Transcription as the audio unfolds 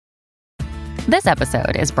This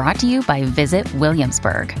episode is brought to you by Visit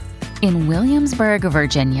Williamsburg. In Williamsburg,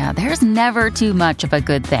 Virginia, there's never too much of a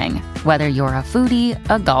good thing. Whether you're a foodie,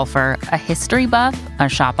 a golfer, a history buff, a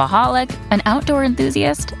shopaholic, an outdoor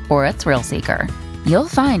enthusiast, or a thrill seeker, you'll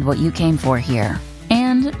find what you came for here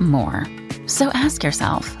and more. So ask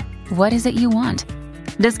yourself, what is it you want?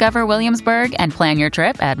 Discover Williamsburg and plan your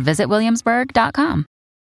trip at visitwilliamsburg.com.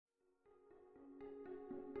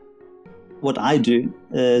 What I do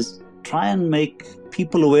is try and make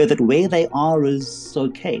people aware that where they are is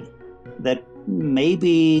okay. That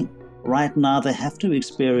maybe right now they have to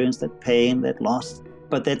experience that pain, that loss,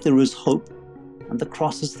 but that there is hope, and the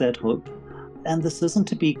cross is that hope. And this isn't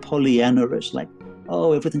to be Pollyanna-ish, like,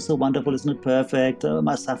 oh, everything's so wonderful, isn't it perfect? Oh,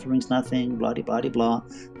 my suffering's nothing, blah-de-blah-de-blah.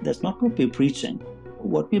 That's not what we're preaching.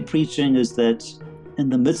 What we're preaching is that in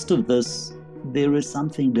the midst of this, there is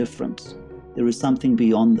something different. There is something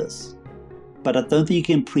beyond this. But I don't think you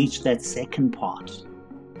can preach that second part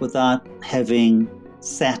without having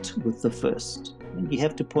sat with the first. You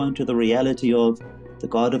have to point to the reality of the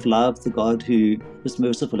God of love, the God who is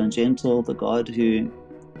merciful and gentle, the God who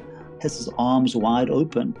has his arms wide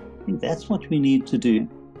open. I think that's what we need to do.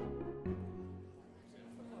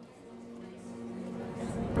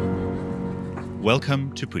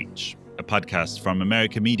 Welcome to Preach, a podcast from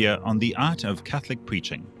America Media on the art of Catholic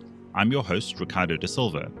preaching. I'm your host, Ricardo da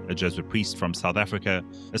Silva, a Jesuit priest from South Africa,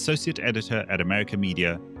 associate editor at America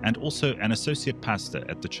Media, and also an associate pastor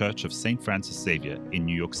at the Church of St. Francis Xavier in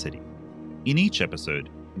New York City. In each episode,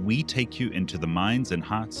 we take you into the minds and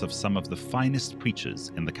hearts of some of the finest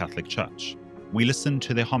preachers in the Catholic Church. We listen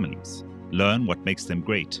to their homilies, learn what makes them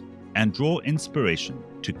great, and draw inspiration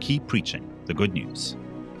to keep preaching the good news.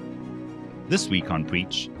 This week on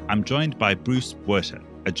Preach, I'm joined by Bruce Botha,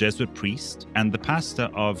 a Jesuit priest and the pastor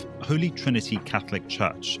of Holy Trinity Catholic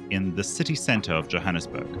Church in the city center of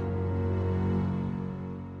Johannesburg.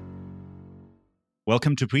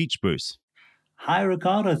 Welcome to Preach, Bruce. Hi,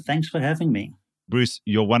 Ricardo. Thanks for having me. Bruce,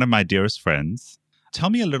 you're one of my dearest friends.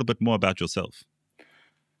 Tell me a little bit more about yourself.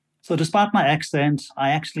 So despite my accent,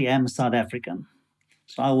 I actually am South African.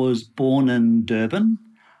 So I was born in Durban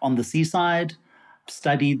on the seaside,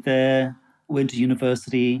 studied there, went to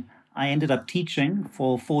university. I ended up teaching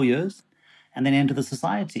for 4 years and then entered the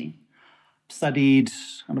society. Studied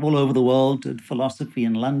kind of all over the world, did philosophy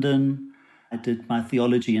in London. I did my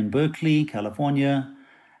theology in Berkeley, California.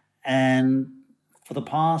 And for the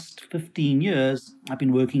past 15 years, I've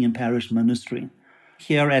been working in parish ministry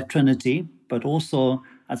here at Trinity, but also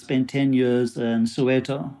I spent 10 years in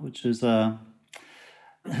Soweto, which is a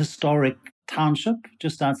historic township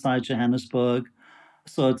just outside Johannesburg.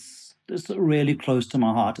 So it's really close to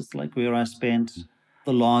my heart. It's like where I spent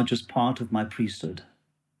the largest part of my priesthood.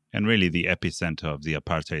 And really the epicenter of the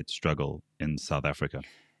apartheid struggle in South Africa.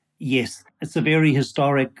 Yes, it's a very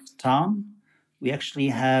historic town. We actually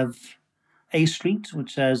have A Street,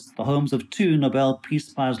 which has the homes of 2 Nobel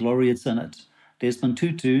Peace Prize laureates in it, Desmond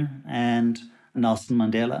Tutu and Nelson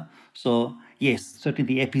Mandela. So yes,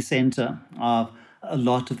 certainly the epicenter of a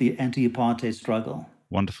lot of the anti-apartheid struggle.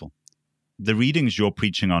 Wonderful. The readings you're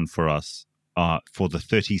preaching on for us are for the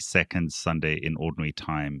 32nd Sunday in Ordinary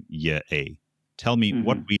Time, Year A. Tell me,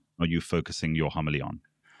 what reading are you focusing your homily on?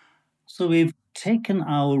 So we've taken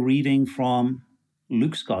our reading from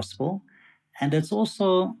Luke's Gospel, and it's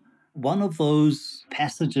also one of those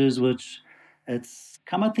passages which it's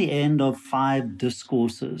come at the end of 5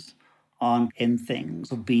 discourses on end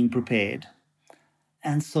things, of being prepared.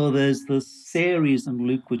 And so there's this series in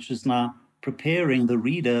Luke which is now preparing the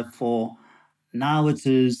reader for now it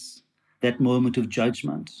is that moment of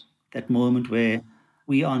judgment, that moment where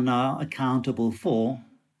we are now accountable for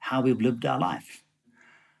how we've lived our life.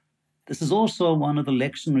 This is also one of the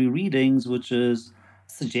lectionary readings which is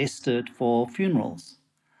suggested for funerals,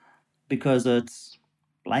 because it's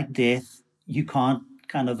like death. You can't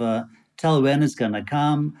kind of tell when it's going to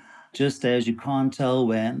come, just as you can't tell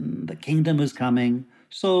when the kingdom is coming.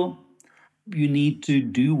 So you need to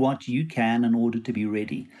do what you can in order to be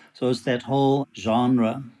ready. So it's that whole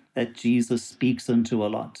genre that Jesus speaks into a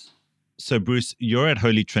lot. So Bruce, you're at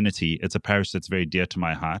Holy Trinity. It's a parish that's very dear to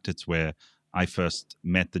my heart. It's where I first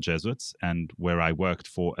met the Jesuits and where I worked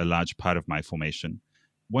for a large part of my formation.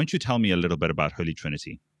 Won't you tell me a little bit about Holy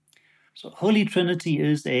Trinity? So Holy Trinity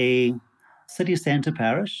is a city center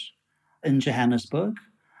parish in Johannesburg,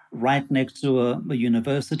 right next to a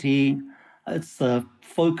university. It's the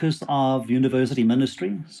focus of university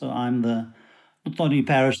ministry. So I'm not only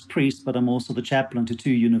parish priest, but I'm also the chaplain to 2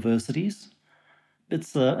 universities.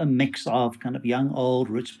 It's a mix of kind of young, old,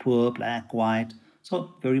 rich, poor, black, white.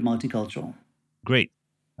 So very multicultural. Great.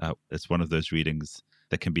 It's one of those readings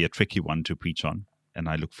that can be a tricky one to preach on, and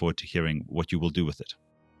I look forward to hearing what you will do with it.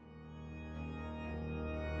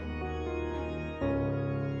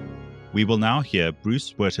 We will now hear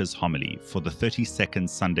Bruce Werter's homily for the 32nd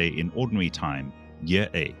Sunday in Ordinary Time, Year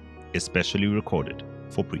A, especially recorded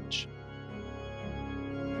for Preach.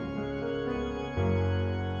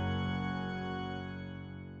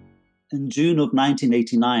 In June of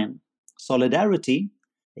 1989, Solidarity,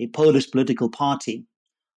 a Polish political party,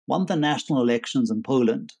 won the national elections in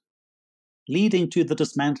Poland, leading to the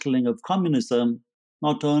dismantling of communism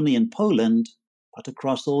not only in Poland, but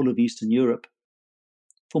across all of Eastern Europe.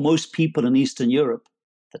 For most people in Eastern Europe,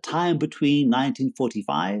 the time between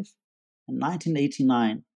 1945 and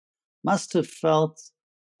 1989 must have felt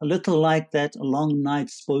a little like that long night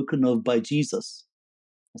spoken of by Jesus,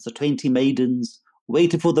 as the 20 maidens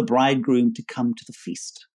waited for the bridegroom to come to the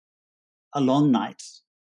feast. A long night,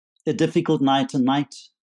 a difficult night, a night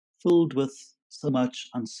filled with so much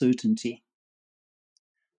uncertainty.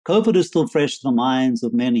 COVID is still fresh in the minds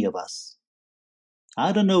of many of us.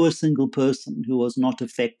 I don't know a single person who was not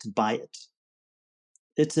affected by it.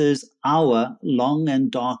 It is our long and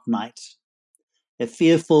dark night, a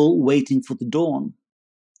fearful waiting for the dawn,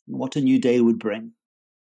 and what a new day would bring.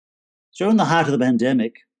 During the height of the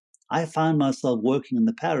pandemic, I found myself working in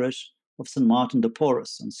the parish of St. Martin de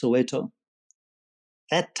Porres in Soweto.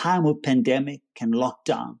 That time of pandemic and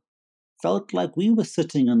lockdown felt like we were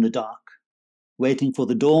sitting in the dark, waiting for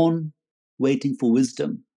the dawn, waiting for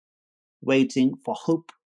wisdom, waiting for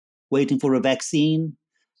hope, waiting for a vaccine,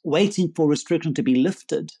 waiting for restriction to be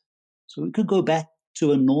lifted so we could go back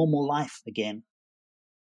to a normal life again.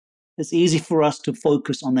 It's easy for us to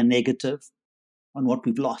focus on the negative, on what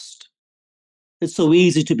we've lost. It's so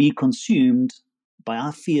easy to be consumed by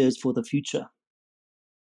our fears for the future.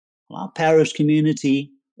 Well, our parish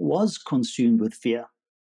community was consumed with fear.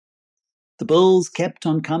 The bills kept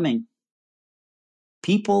on coming.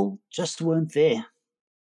 People just weren't there.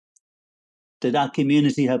 Did our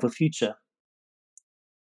community have a future?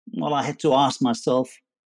 Well, I had to ask myself,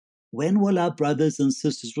 when will our brothers and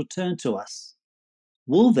sisters return to us?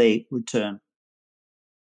 Will they return?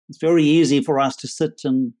 It's very easy for us to sit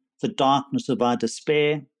in the darkness of our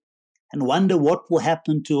despair and wonder what will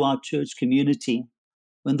happen to our church community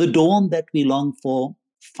when the dawn that we long for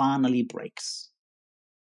finally breaks.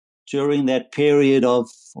 During that period of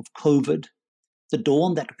COVID, the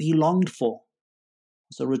dawn that we longed for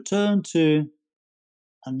was a return to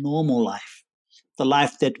a normal life, the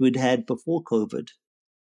life that we'd had before COVID.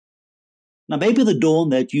 Now, maybe the dawn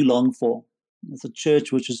that you long for is a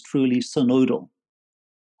church which is truly synodal.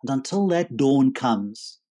 And until that dawn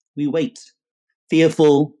comes, we wait,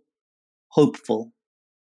 fearful, hopeful.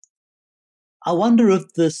 I wonder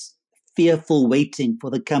if this fearful waiting for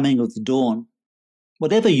the coming of the dawn,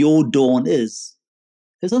 whatever your dawn is,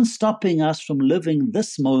 isn't stopping us from living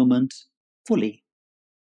this moment fully.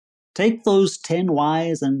 Take those 10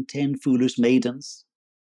 wise and 10 foolish maidens.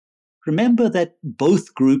 Remember that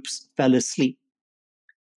both groups fell asleep.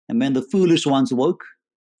 And when the foolish ones woke,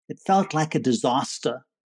 it felt like a disaster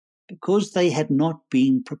because they had not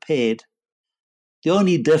been prepared. The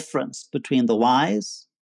only difference between the wise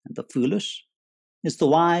and the foolish is the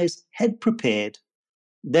wise had prepared.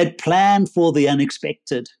 They'd planned for the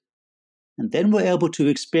unexpected, and then were able to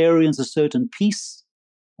experience a certain peace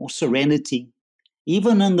or serenity,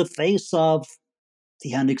 even in the face of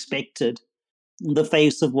the unexpected, in the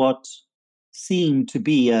face of what seemed to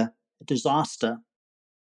be a disaster.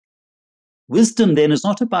 Wisdom then is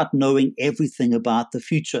not about knowing everything about the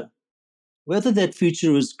future, whether that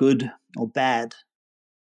future is good or bad.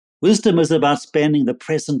 Wisdom is about spending the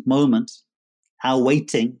present moment, our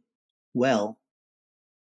waiting, well.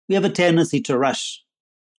 We have a tendency to rush.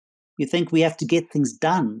 We think we have to get things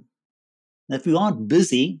done. And if we aren't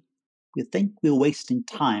busy, we think we're wasting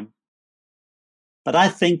time. But I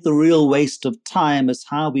think the real waste of time is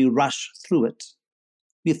how we rush through it.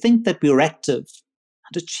 We think that we're active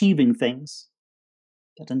and achieving things.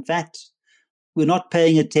 But in fact, we're not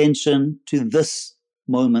paying attention to this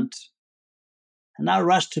moment. And our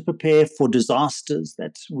rush to prepare for disasters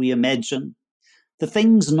that we imagine, the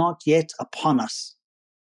things not yet upon us.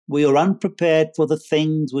 We are unprepared for the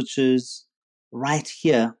things which is right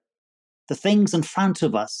here, the things in front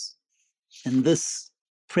of us in this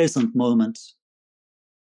present moment.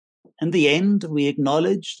 In the end, we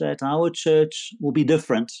acknowledge that our church will be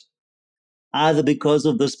different, either because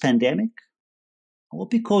of this pandemic or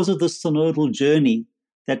because of the synodal journey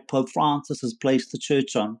that Pope Francis has placed the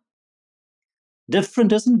church on.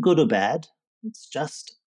 Different isn't good or bad, it's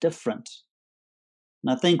just different.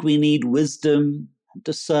 And I think we need wisdom, and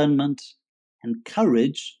discernment, and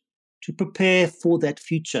courage to prepare for that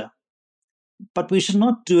future. But we should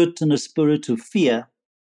not do it in a spirit of fear,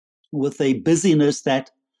 with a busyness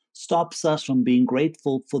that stops us from being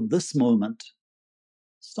grateful for this moment,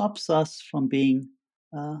 stops us from being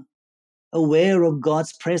aware of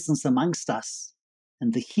God's presence amongst us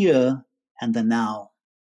and the here and the now.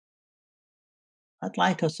 I'd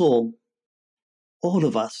like us all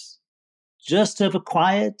of us, just to have a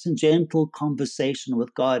quiet and gentle conversation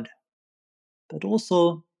with God, but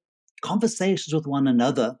also conversations with one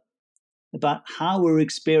another about how we're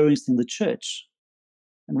experiencing the church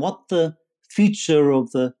and what the future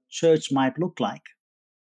of the church might look like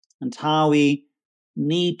and how we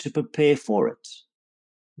need to prepare for it,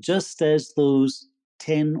 just as those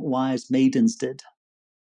 10 wise maidens did.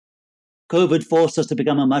 COVID forced us to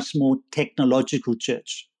become a much more technological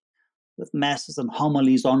church, with masses and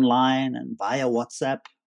homilies online and via WhatsApp.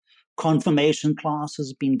 Confirmation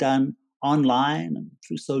classes being done online and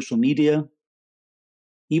through social media.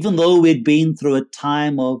 Even though we'd been through a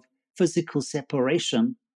time of physical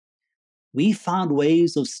separation, we found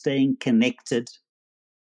ways of staying connected.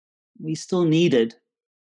 We still needed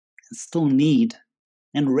and still need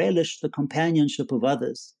and relish the companionship of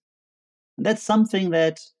others. And that's something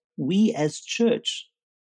that we as church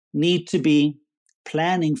need to be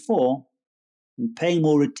planning for and paying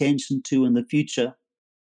more attention to in the future.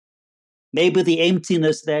 Maybe the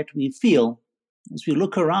emptiness that we feel as we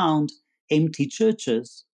look around empty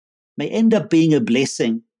churches may end up being a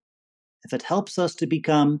blessing if it helps us to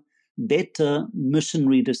become better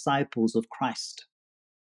missionary disciples of Christ.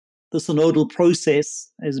 The synodal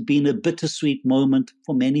process has been a bittersweet moment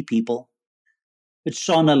for many people. It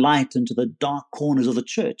shone a light into the dark corners of the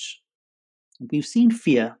church. We've seen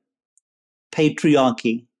fear,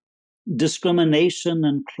 patriarchy, discrimination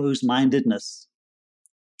and closed-mindedness,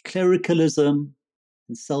 clericalism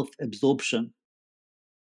and self-absorption.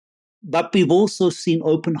 But we've also seen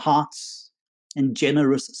open hearts and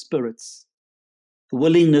generous spirits, a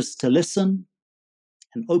willingness to listen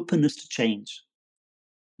and openness to change.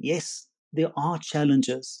 Yes, there are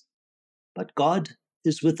challenges, but God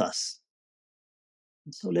is with us.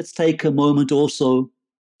 And so let's take a moment also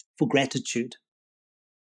for gratitude.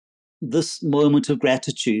 This moment of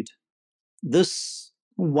gratitude, this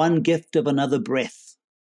one gift of another breath,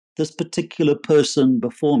 this particular person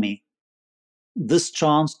before me, this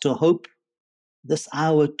chance to hope, this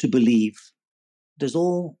hour to believe. It is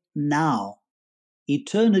all now.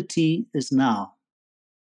 Eternity is now.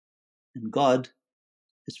 And God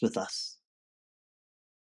is with us.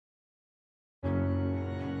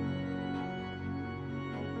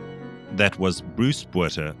 That was Bruce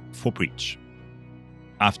Botha for Preach.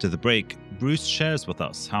 After the break, Bruce shares with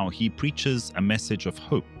us how he preaches a message of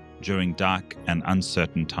hope during dark and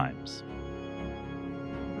uncertain times.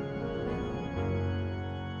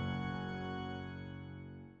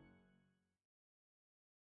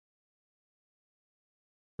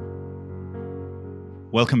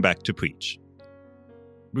 Welcome back to Preach.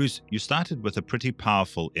 Bruce, you started with a pretty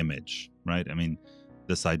powerful image, right? I mean,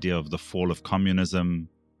 this idea of the fall of communism,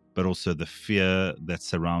 but also the fear that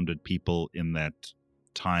surrounded people in that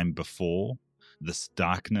time before, this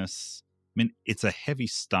darkness. I mean, it's a heavy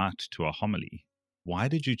start to a homily. Why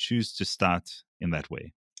did you choose to start in that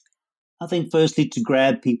way? I think firstly to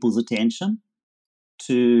grab people's attention,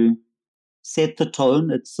 to set the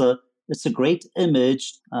tone. It's a great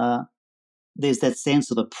image. There's that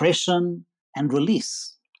sense of oppression and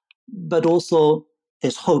release, but also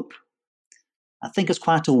there's hope. I think it's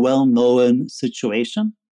quite a well-known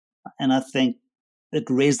situation, and I think it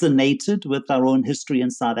resonated with our own history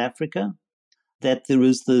in South Africa, that there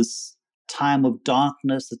is this time of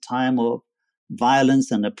darkness, a time of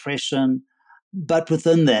violence and oppression, but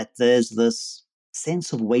within that, there's this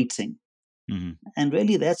sense of waiting. Mm-hmm. And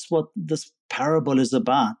really, that's what this parable is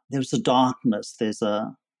about. There's a darkness, there's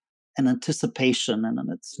an anticipation, and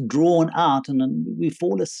it's drawn out, and then we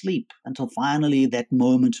fall asleep until finally that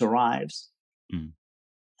moment arrives. Mm.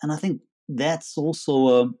 And I think that's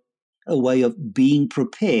also a way of being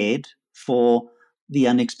prepared for the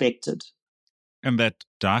unexpected. And that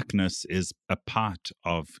darkness is a part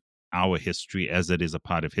of our history as it is a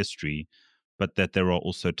part of history, but that there are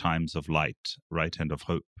also times of light, right, and of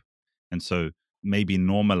hope. And so maybe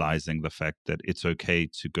normalizing the fact that it's okay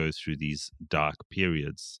to go through these dark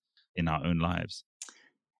periods in our own lives.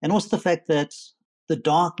 And also the fact that the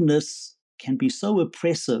darkness can be so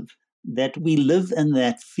oppressive that we live in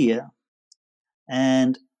that fear.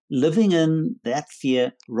 And living in that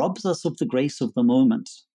fear robs us of the grace of the moment.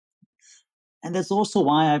 And that's also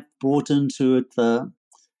why I've brought into it the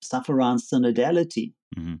stuff around synodality,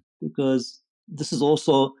 mm-hmm. because this is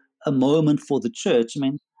also a moment for the church. I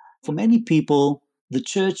mean, For many people, the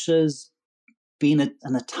church has been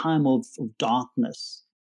in a time of darkness,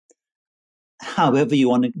 however you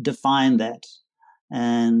want to define that.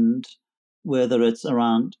 And whether it's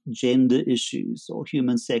around gender issues or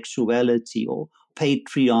human sexuality or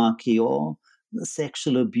patriarchy or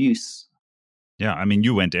sexual abuse. Yeah, I mean,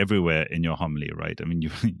 you went everywhere in your homily, right? I mean, you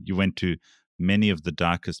you went to many of the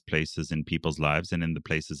darkest places in people's lives and in the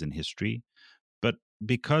places in history. But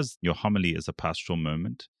because your homily is a pastoral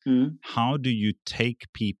moment, how do you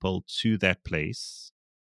take people to that place?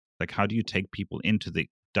 Like, how do you take people into the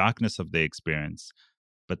darkness of their experience,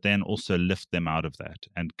 but then also lift them out of that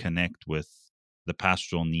and connect with the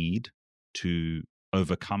pastoral need to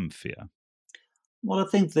overcome fear? Well, I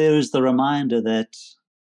think there is the reminder that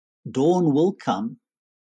dawn will come.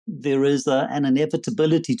 There is an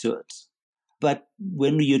inevitability to it. But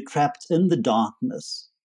when you're trapped in the darkness,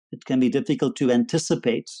 it can be difficult to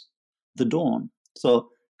anticipate the dawn. So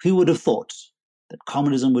who would have thought that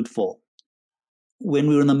communism would fall? When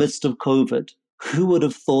we were in the midst of COVID, who would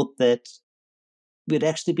have thought that we'd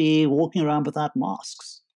actually be walking around without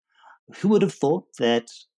masks? Who would have thought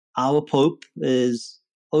that our Pope is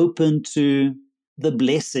open to the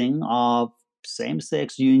blessing of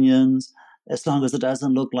same-sex unions as long as it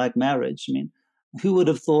doesn't look like marriage? I mean, who would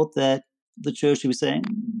have thought that the church would be saying,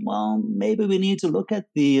 well, maybe we need to look at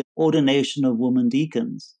the ordination of women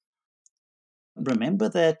deacons? Remember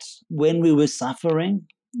that when we were suffering,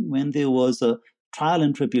 when there was a trial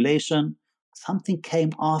and tribulation, something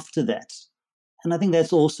came after that. And I think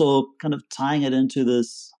that's also kind of tying it into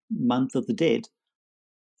this month of the dead.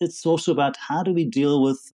 It's also about how do we deal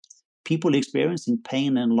with people experiencing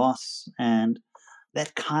pain and loss and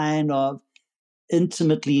that kind of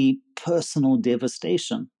intimately personal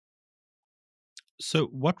devastation. So,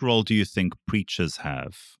 what role do you think preachers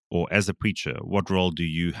have, or as a preacher, what role do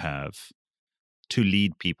you have to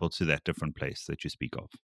lead people to that different place that you speak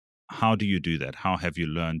of? How do you do that? How have you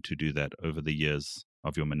learned to do that over the years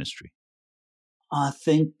of your ministry? I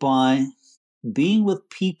think by being with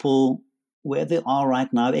people where they are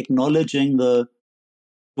right now, acknowledging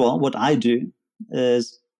what I do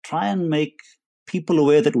is try and make people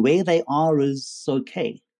aware that where they are is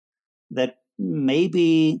okay, that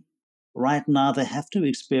maybe right now they have to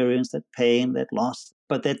experience that pain, that loss,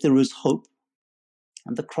 but that there is hope,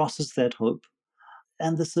 and the cross is that hope.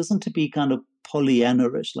 And this isn't to be kind of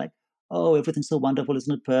Pollyanna-ish, like, oh, everything's so wonderful,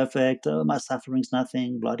 isn't it perfect? Oh, my suffering's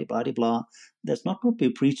nothing, blah, blah, blah, blah. That's not what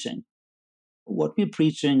we're preaching. What we're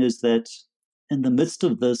preaching is that in the midst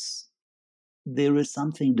of this, there is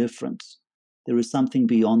something different. There is something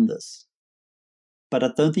beyond this. But I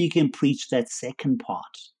don't think you can preach that second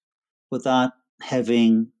part without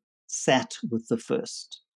having sat with the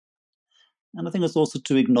first. And I think it's also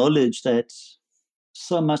to acknowledge that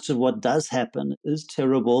so much of what does happen is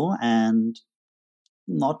terrible and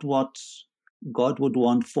not what God would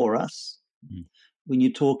want for us. Mm. When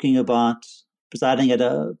you're talking about presiding at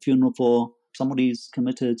a funeral for somebody who's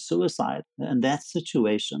committed suicide, in that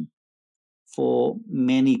situation, for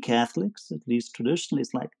many Catholics, at least traditionally,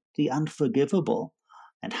 it's like the unforgivable.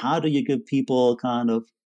 And how do you give people kind of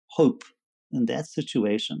hope in that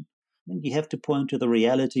situation? I think you have to point to the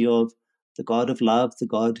reality of the God of love, the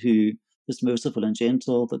God who is merciful and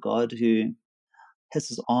gentle, the God who has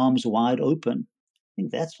his arms wide open. I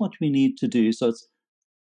think that's what we need to do. So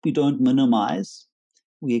we don't minimize,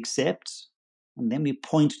 we accept, and then we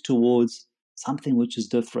point towards something which is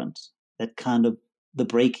different, that kind of the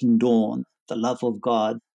breaking dawn, the love of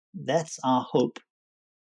God. That's our hope.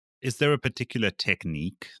 Is there a particular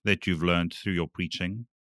technique that you've learned through your preaching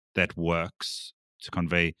that works to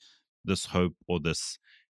convey this hope or this,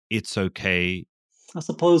 it's okay? I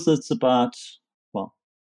suppose it's about, well,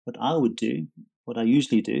 what I would do, what I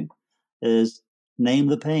usually do, is name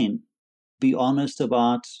the pain. Be honest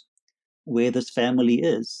about where this family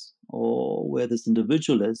is or where this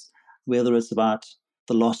individual is, whether it's about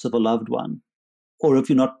the loss of a loved one, or if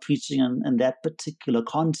you're not preaching in that particular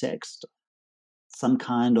context, some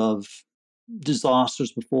kind of disaster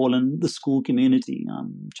has befallen the school community.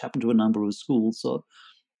 Happened to a number of schools. So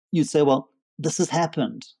you'd say, well, this has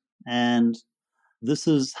happened and this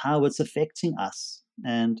is how it's affecting us.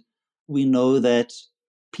 And we know that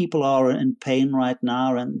people are in pain right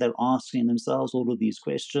now and they're asking themselves all of these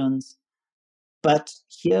questions. But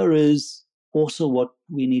here is also what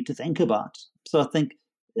we need to think about. So I think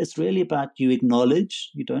it's really about you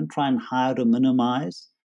acknowledge, you don't try and hide or minimize.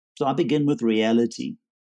 So I begin with reality.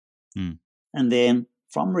 And then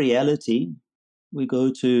from reality, we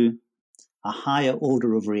go to a higher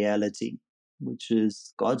order of reality, which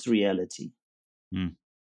is God's reality.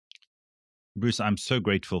 Bruce, I'm so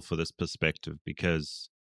grateful for this perspective because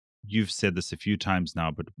you've said this a few times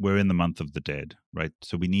now, but we're in the month of the dead, right?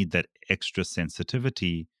 So we need that extra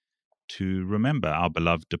sensitivity to remember our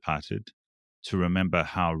beloved departed, to remember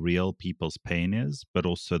how real people's pain is, but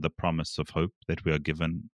also the promise of hope that we are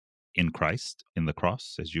given in Christ, in the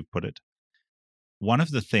cross, as you put it. One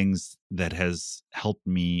of the things that has helped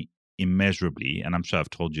me immeasurably, and I'm sure I've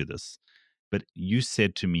told you this, but you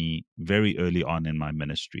said to me very early on in my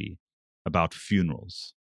ministry about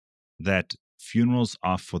funerals, that funerals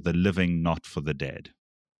are for the living, not for the dead.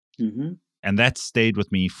 Mm-hmm. And that stayed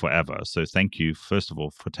with me forever. So thank you, first of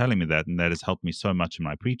all, for telling me that. And that has helped me so much in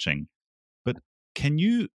my preaching. But can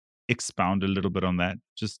you expound a little bit on that?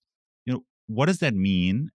 Just, what does that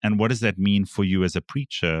mean? And what does that mean for you as a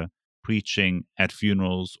preacher, preaching at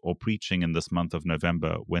funerals or preaching in this month of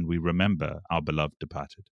November when we remember our beloved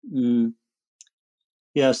departed?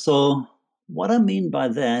 Yeah, so what I mean by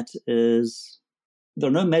that is there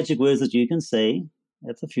are no magic words that you can say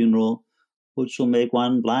at the funeral which will make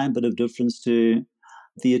one blind bit of difference to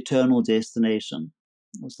the eternal destination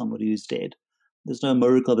of somebody who's dead. There's no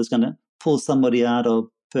miracle that's going to pull somebody out of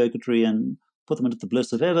purgatory and put them into the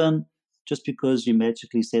bliss of heaven just because you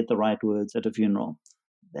magically said the right words at a funeral.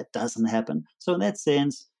 That doesn't happen. So in that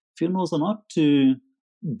sense, funerals are not to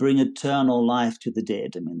bring eternal life to the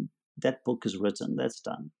dead. I mean, that book is written, that's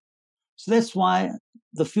done. So that's why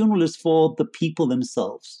the funeral is for the people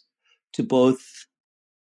themselves, to both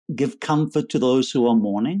give comfort to those who are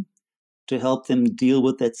mourning, to help them deal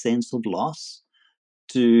with that sense of loss,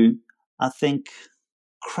 to, I think,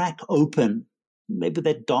 crack open maybe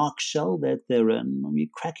that dark shell that they're in. I mean,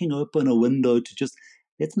 cracking open a window to just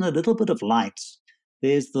let in a little bit of light.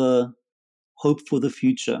 There's the hope for the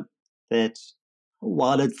future, that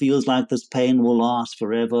while it feels like this pain will last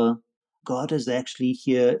forever, God is actually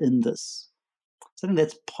here in this. So I think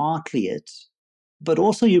that's partly it. But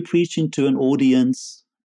also you're preaching to an audience,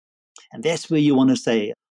 and that's where you want to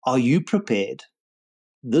say, are you prepared?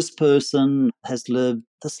 This person has lived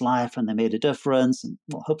this life and they made a difference. And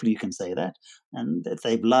well, hopefully you can say that. And that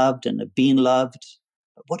they've loved and have been loved.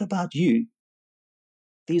 But what about you?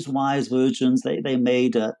 These wise virgins, they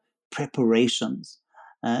made preparations.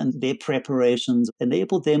 And their preparations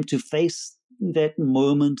enabled them to face that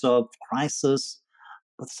moment of crisis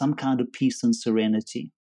with some kind of peace and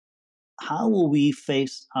serenity. How will we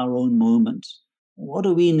face our own moment? What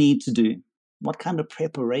do we need to do? What kind of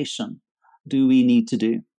preparation do we need to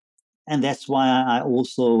do? And that's why I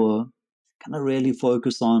also kind of really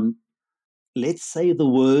focus on, let's say the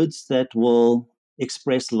words that will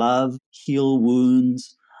express love, heal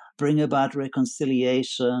wounds, bring about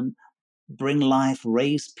reconciliation, bring life,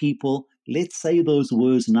 raise people. Let's say those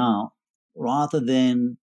words now, rather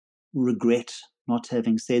than regret not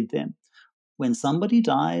having said them when somebody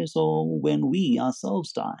dies or when we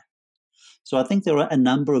ourselves die. So I think there are a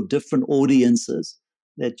number of different audiences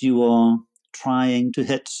that you are trying to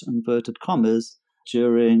hit, inverted commas,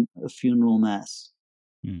 during a funeral mass.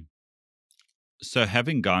 So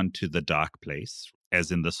having gone to the dark place,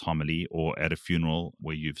 as in this homily or at a funeral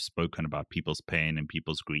where you've spoken about people's pain and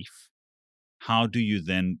people's grief, how do you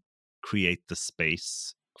then create the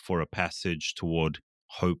space for a passage toward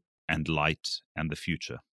hope and light and the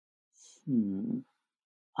future?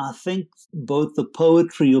 I think both the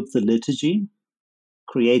poetry of the liturgy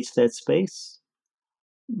creates that space,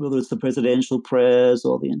 whether it's the presidential prayers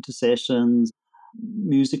or the intercessions,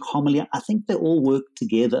 music, homily. I think they all work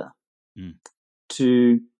together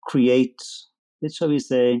to create, shall we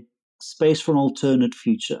say, space for an alternate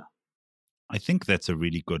future. I think that's a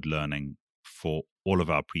really good learning for all of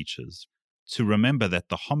our preachers, to remember that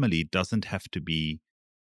the homily doesn't have to be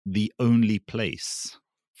the only place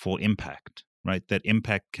for impact, right? That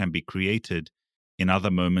impact can be created in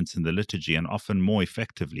other moments in the liturgy, and often more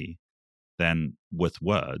effectively than with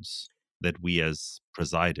words that we as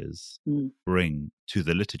presiders bring to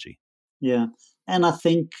the liturgy. Yeah. And I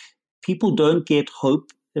think people don't get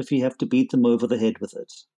hope if you have to beat them over the head with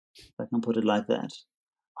it, if I can put it like that.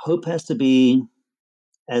 Hope has to be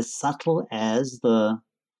as subtle as the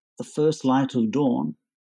first light of dawn.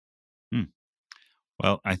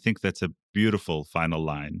 Well, I think that's a beautiful final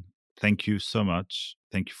line. Thank you so much.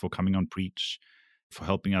 Thank you for coming on Preach, for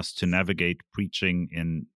helping us to navigate preaching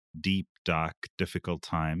in deep, dark, difficult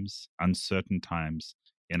times, uncertain times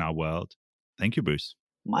in our world. Thank you, Bruce.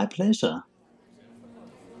 My pleasure.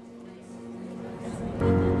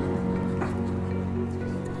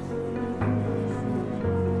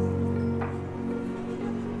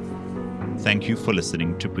 Thank you for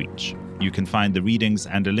listening to Preach. You can find the readings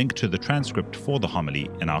and a link to the transcript for the homily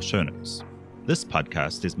in our show notes. This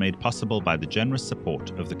podcast is made possible by the generous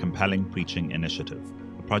support of the Compelling Preaching Initiative,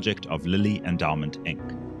 a project of Lilly Endowment,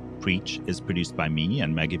 Inc. Preach is produced by me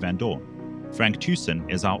and Maggie Van Dorn. Frank Tucson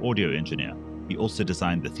is our audio engineer. He also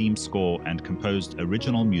designed the theme score and composed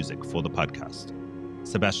original music for the podcast.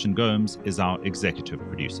 Sebastian Gomes is our executive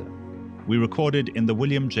producer. We recorded in the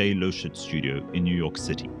William J. Loschitz Studio in New York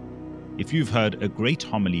City. If you've heard a great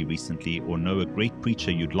homily recently or know a great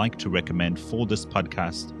preacher you'd like to recommend for this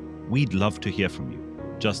podcast, we'd love to hear from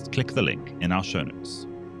you. Just click the link in our show notes.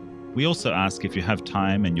 We also ask, if you have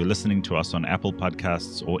time and you're listening to us on Apple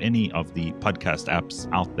Podcasts or any of the podcast apps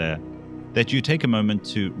out there, that you take a moment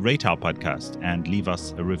to rate our podcast and leave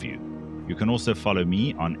us a review. You can also follow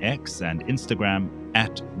me on X and Instagram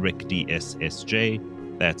at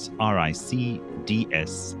RickDSSJ. That's RICDSSJ.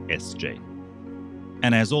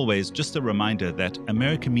 And as always, just a reminder that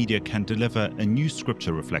American Media can deliver a new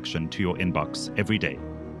scripture reflection to your inbox every day.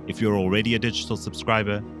 If you're already a digital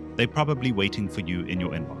subscriber, they're probably waiting for you in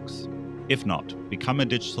your inbox. If not, become a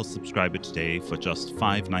digital subscriber today for just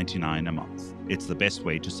 $5.99 a month. It's the best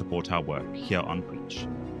way to support our work here on Preach.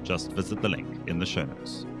 Just visit the link in the show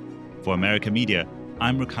notes. For American Media,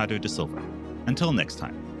 I'm Ricardo Da Silva. Until next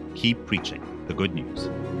time, keep preaching the good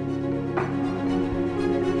news.